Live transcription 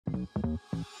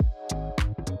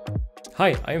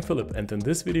Hi, I'm Philip, and in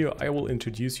this video I will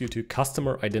introduce you to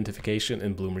customer identification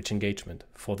in Bloomreach engagement.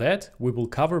 For that, we will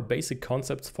cover basic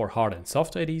concepts for hard and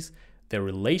soft IDs, their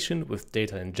relation with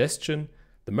data ingestion,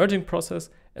 the merging process,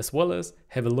 as well as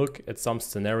have a look at some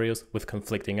scenarios with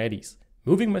conflicting IDs.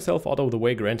 Moving myself out of the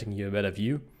way, granting you a better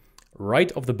view,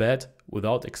 right off the bat,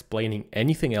 without explaining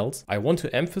anything else, I want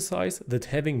to emphasize that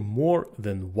having more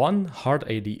than one hard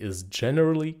ID is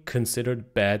generally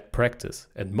considered bad practice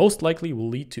and most likely will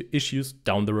lead to issues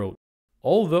down the road.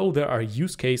 Although there are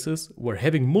use cases where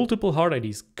having multiple hard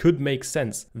IDs could make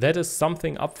sense, that is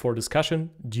something up for discussion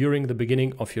during the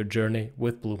beginning of your journey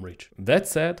with Bloomreach. That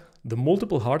said, the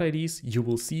multiple hard IDs you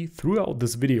will see throughout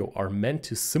this video are meant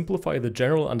to simplify the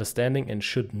general understanding and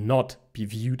should not be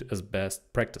viewed as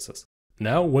best practices.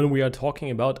 Now, when we are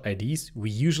talking about IDs, we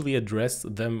usually address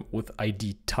them with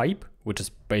ID type, which is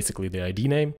basically the ID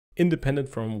name, independent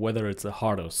from whether it's a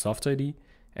hard or soft ID,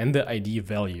 and the ID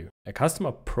value. A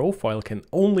customer profile can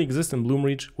only exist in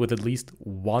Bloomreach with at least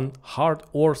one hard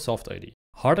or soft ID.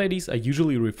 Hard IDs are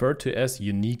usually referred to as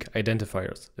unique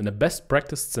identifiers. In a best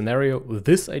practice scenario,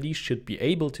 this ID should be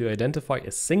able to identify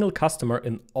a single customer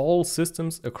in all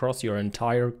systems across your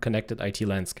entire connected IT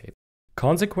landscape.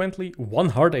 Consequently, one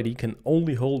hard ID can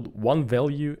only hold one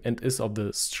value and is of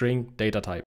the string data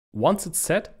type. Once it's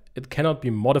set, it cannot be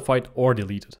modified or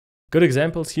deleted. Good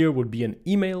examples here would be an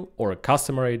email or a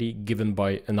customer ID given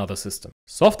by another system.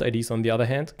 Soft IDs, on the other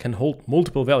hand, can hold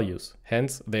multiple values,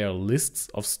 hence they are lists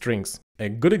of strings. A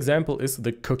good example is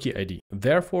the cookie ID.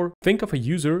 Therefore, think of a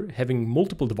user having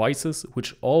multiple devices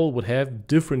which all would have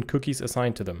different cookies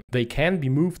assigned to them. They can be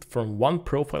moved from one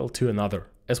profile to another,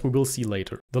 as we will see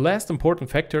later. The last important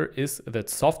factor is that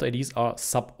soft IDs are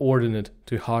subordinate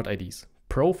to hard IDs.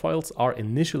 Profiles are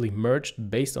initially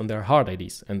merged based on their hard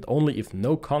IDs, and only if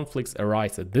no conflicts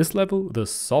arise at this level, the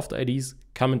soft IDs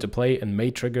come into play and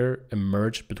may trigger a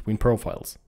merge between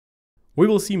profiles. We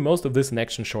will see most of this in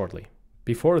action shortly.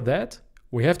 Before that,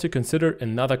 we have to consider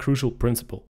another crucial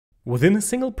principle. Within a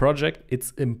single project,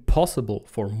 it's impossible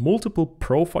for multiple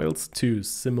profiles to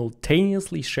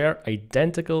simultaneously share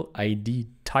identical ID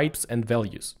types and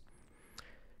values.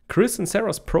 Chris and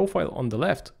Sarah's profile on the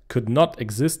left could not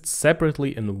exist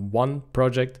separately in one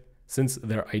project since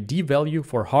their ID value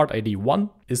for hard ID 1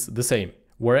 is the same,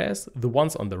 whereas the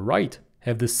ones on the right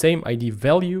have the same ID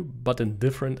value but in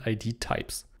different ID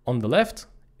types. On the left,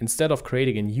 instead of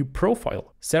creating a new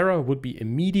profile, Sarah would be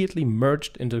immediately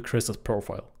merged into Chris's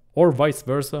profile, or vice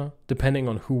versa, depending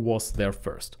on who was there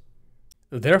first.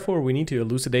 Therefore, we need to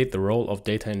elucidate the role of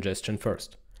data ingestion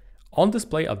first. On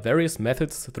display are various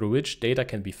methods through which data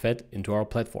can be fed into our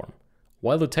platform.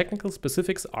 While the technical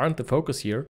specifics aren't the focus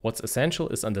here, what's essential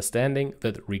is understanding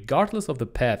that regardless of the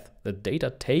path that data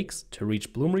takes to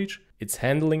reach Bloomreach, its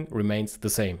handling remains the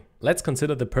same. Let's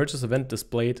consider the purchase event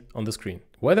displayed on the screen.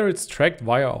 Whether it's tracked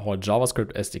via our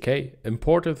JavaScript SDK,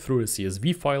 imported through a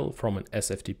CSV file from an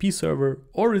SFTP server,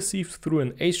 or received through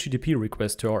an HTTP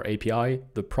request to our API,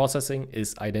 the processing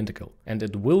is identical, and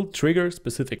it will trigger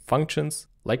specific functions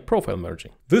like profile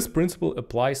merging. This principle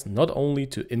applies not only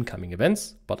to incoming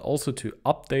events, but also to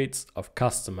updates of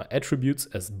customer attributes,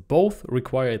 as both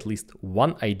require at least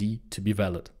one ID to be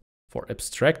valid. For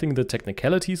abstracting the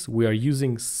technicalities, we are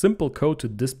using simple code to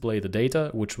display the data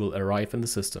which will arrive in the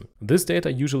system. This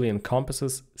data usually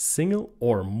encompasses single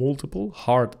or multiple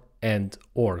hard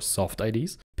and/or soft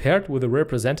IDs paired with a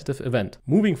representative event.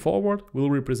 Moving forward, we'll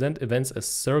represent events as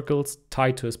circles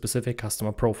tied to a specific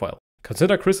customer profile.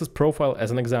 Consider Chris's profile as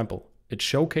an example. It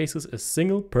showcases a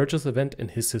single purchase event in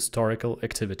his historical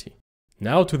activity.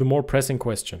 Now to the more pressing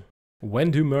question.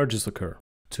 When do merges occur?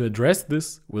 To address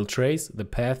this, we'll trace the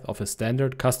path of a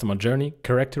standard customer journey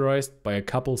characterized by a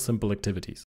couple simple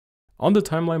activities. On the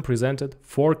timeline presented,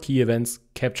 4 key events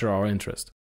capture our interest.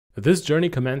 This journey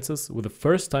commences with a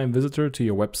first-time visitor to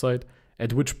your website,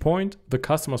 at which point the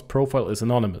customer's profile is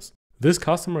anonymous. This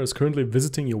customer is currently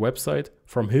visiting your website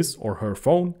from his or her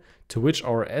phone, to which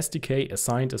our SDK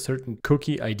assigned a certain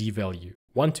cookie ID value,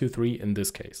 123 in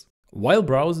this case. While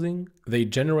browsing, they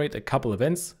generate a couple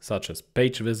events, such as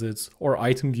page visits or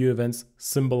item view events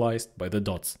symbolized by the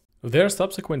dots. Their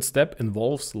subsequent step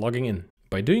involves logging in.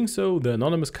 By doing so, the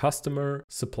anonymous customer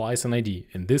supplies an ID,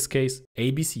 in this case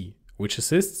ABC, which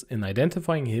assists in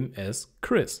identifying him as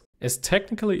Chris. As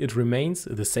technically it remains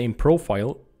the same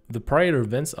profile, the prior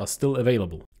events are still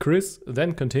available. Chris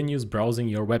then continues browsing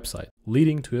your website,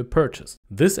 leading to a purchase.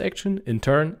 This action, in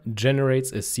turn,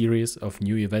 generates a series of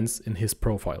new events in his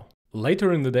profile.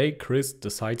 Later in the day, Chris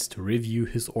decides to review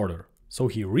his order. So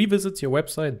he revisits your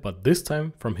website, but this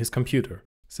time from his computer.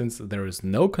 Since there is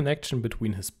no connection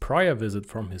between his prior visit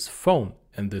from his phone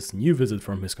and this new visit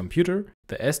from his computer,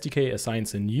 the SDK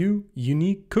assigns a new,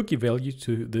 unique cookie value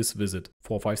to this visit,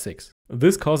 456.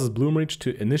 This causes Bloomreach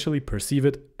to initially perceive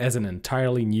it as an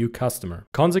entirely new customer.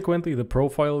 Consequently, the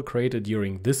profile created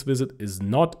during this visit is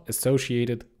not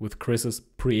associated with Chris's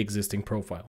pre-existing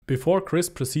profile. Before Chris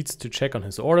proceeds to check on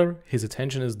his order, his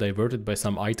attention is diverted by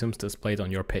some items displayed on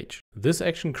your page. This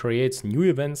action creates new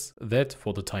events that,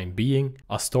 for the time being,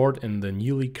 are stored in the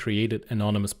newly created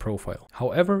anonymous profile.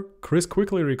 However, Chris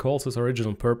quickly recalls his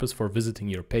original purpose for visiting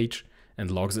your page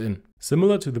and logs in.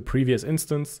 Similar to the previous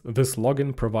instance, this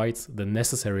login provides the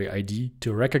necessary ID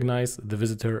to recognize the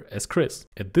visitor as Chris.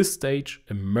 At this stage,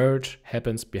 a merge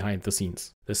happens behind the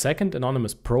scenes. The second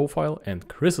anonymous profile and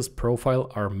Chris's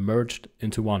profile are merged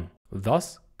into one.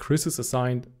 Thus, Chris is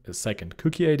assigned a second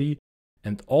cookie ID,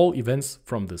 and all events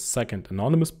from the second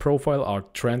anonymous profile are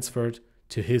transferred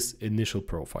to his initial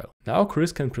profile. Now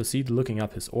Chris can proceed looking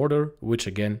up his order, which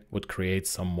again would create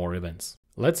some more events.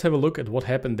 Let's have a look at what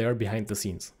happened there behind the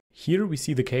scenes. Here we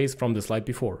see the case from the slide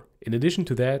before. In addition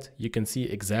to that, you can see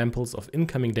examples of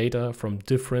incoming data from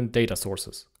different data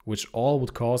sources, which all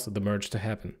would cause the merge to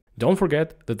happen. Don't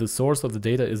forget that the source of the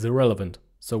data is irrelevant,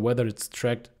 so whether it's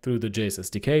tracked through the JS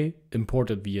SDK,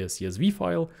 imported via CSV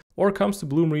file, or comes to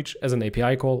Bloomreach as an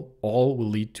API call, all will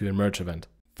lead to a merge event.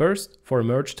 First, for a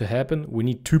merge to happen, we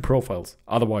need two profiles,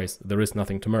 otherwise there is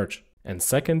nothing to merge. And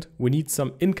second, we need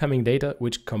some incoming data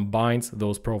which combines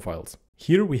those profiles.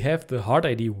 Here we have the hard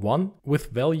ID 1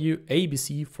 with value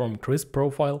ABC from Chris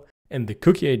profile and the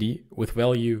cookie ID with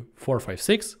value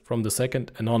 456 from the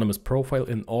second anonymous profile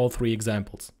in all three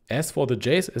examples. As for the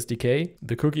JS SDK,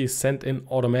 the cookie is sent in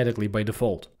automatically by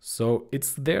default. So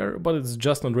it's there, but it's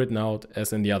just not written out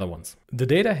as in the other ones. The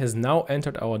data has now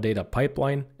entered our data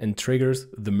pipeline and triggers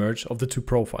the merge of the two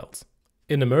profiles.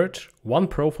 In a merge, one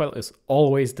profile is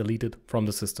always deleted from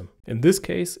the system. In this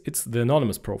case, it's the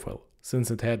anonymous profile,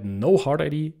 since it had no hard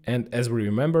ID, and as we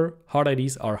remember, hard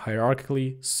IDs are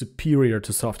hierarchically superior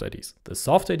to soft IDs. The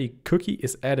soft ID cookie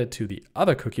is added to the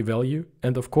other cookie value,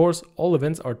 and of course, all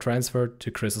events are transferred to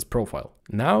Chris's profile.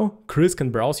 Now, Chris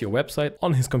can browse your website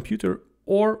on his computer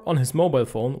or on his mobile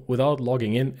phone without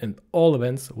logging in, and all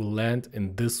events will land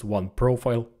in this one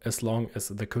profile as long as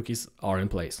the cookies are in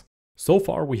place. So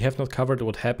far, we have not covered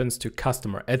what happens to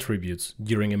customer attributes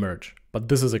during a merge, but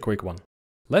this is a quick one.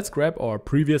 Let's grab our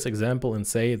previous example and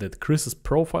say that Chris's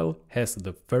profile has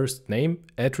the first name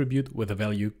attribute with the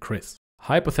value Chris.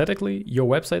 Hypothetically, your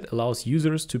website allows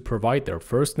users to provide their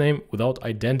first name without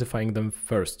identifying them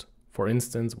first, for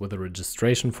instance with a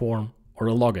registration form or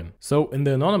a login. So in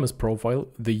the anonymous profile,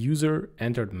 the user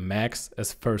entered Max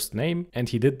as first name, and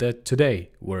he did that today,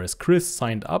 whereas Chris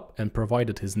signed up and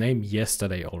provided his name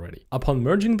yesterday already. Upon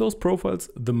merging those profiles,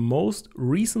 the most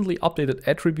recently updated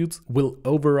attributes will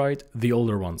override the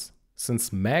older ones.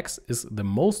 Since Max is the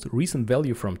most recent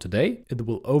value from today, it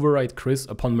will override Chris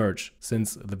upon merge,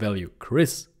 since the value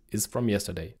Chris is from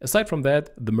yesterday. Aside from that,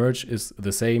 the merge is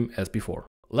the same as before.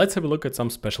 Let's have a look at some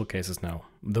special cases now.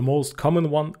 The most common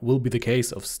one will be the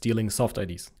case of stealing soft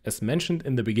IDs. As mentioned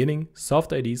in the beginning,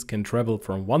 soft IDs can travel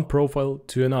from one profile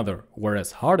to another,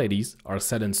 whereas hard IDs are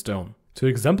set in stone. To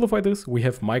exemplify this, we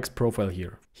have Mike's profile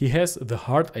here. He has the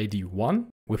hard ID 1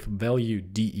 with value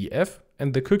DEF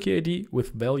and the cookie ID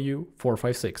with value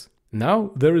 456.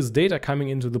 Now there is data coming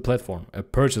into the platform, a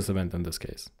purchase event in this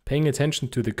case. Paying attention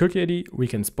to the cookie ID, we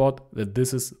can spot that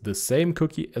this is the same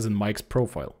cookie as in Mike's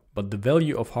profile. But the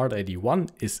value of hard ID 1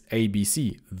 is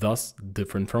ABC, thus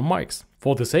different from Mike's.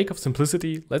 For the sake of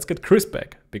simplicity, let's get Chris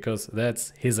back, because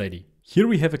that's his ID. Here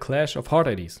we have a clash of hard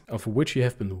IDs, of which you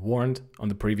have been warned on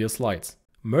the previous slides.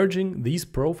 Merging these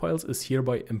profiles is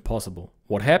hereby impossible.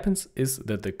 What happens is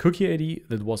that the cookie ID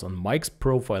that was on Mike's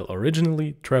profile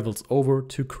originally travels over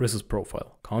to Chris's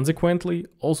profile. Consequently,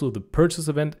 also the purchase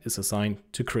event is assigned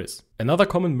to Chris. Another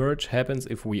common merge happens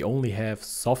if we only have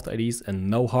soft IDs and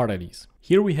no hard IDs.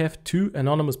 Here we have two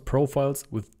anonymous profiles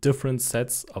with different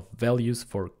sets of values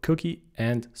for cookie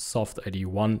and soft ID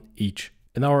 1 each.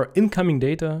 In our incoming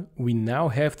data, we now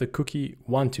have the cookie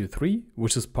 123,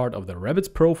 which is part of the Rabbit's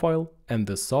profile, and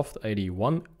the soft ID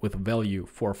 1 with value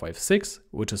 456,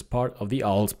 which is part of the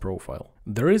Owl's profile.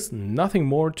 There is nothing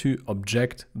more to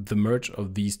object the merge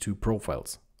of these two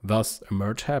profiles. Thus, a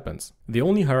merge happens. The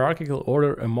only hierarchical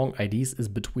order among IDs is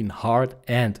between hard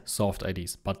and soft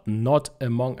IDs, but not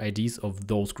among IDs of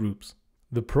those groups.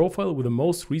 The profile with the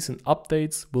most recent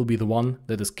updates will be the one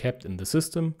that is kept in the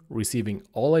system, receiving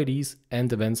all IDs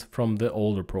and events from the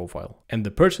older profile. And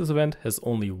the purchase event has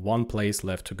only one place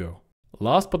left to go.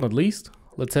 Last but not least,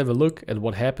 let's have a look at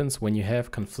what happens when you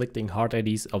have conflicting hard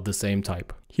IDs of the same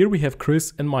type. Here we have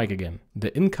Chris and Mike again.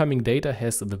 The incoming data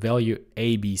has the value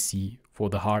ABC for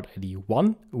the hard ID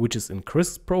 1, which is in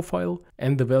Chris' profile,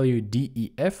 and the value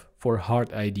DEF for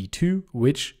hard ID 2,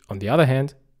 which, on the other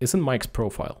hand, is in Mike's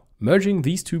profile. Merging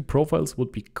these two profiles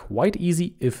would be quite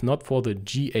easy if not for the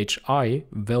GHI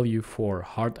value for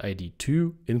hard ID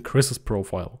 2 in Chris's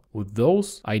profile. With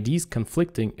those IDs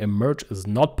conflicting, a merge is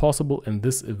not possible and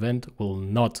this event will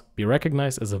not be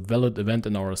recognized as a valid event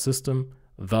in our system,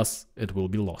 thus it will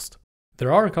be lost.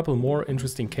 There are a couple more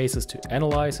interesting cases to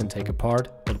analyze and take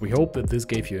apart, but we hope that this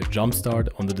gave you a jump start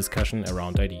on the discussion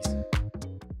around IDs.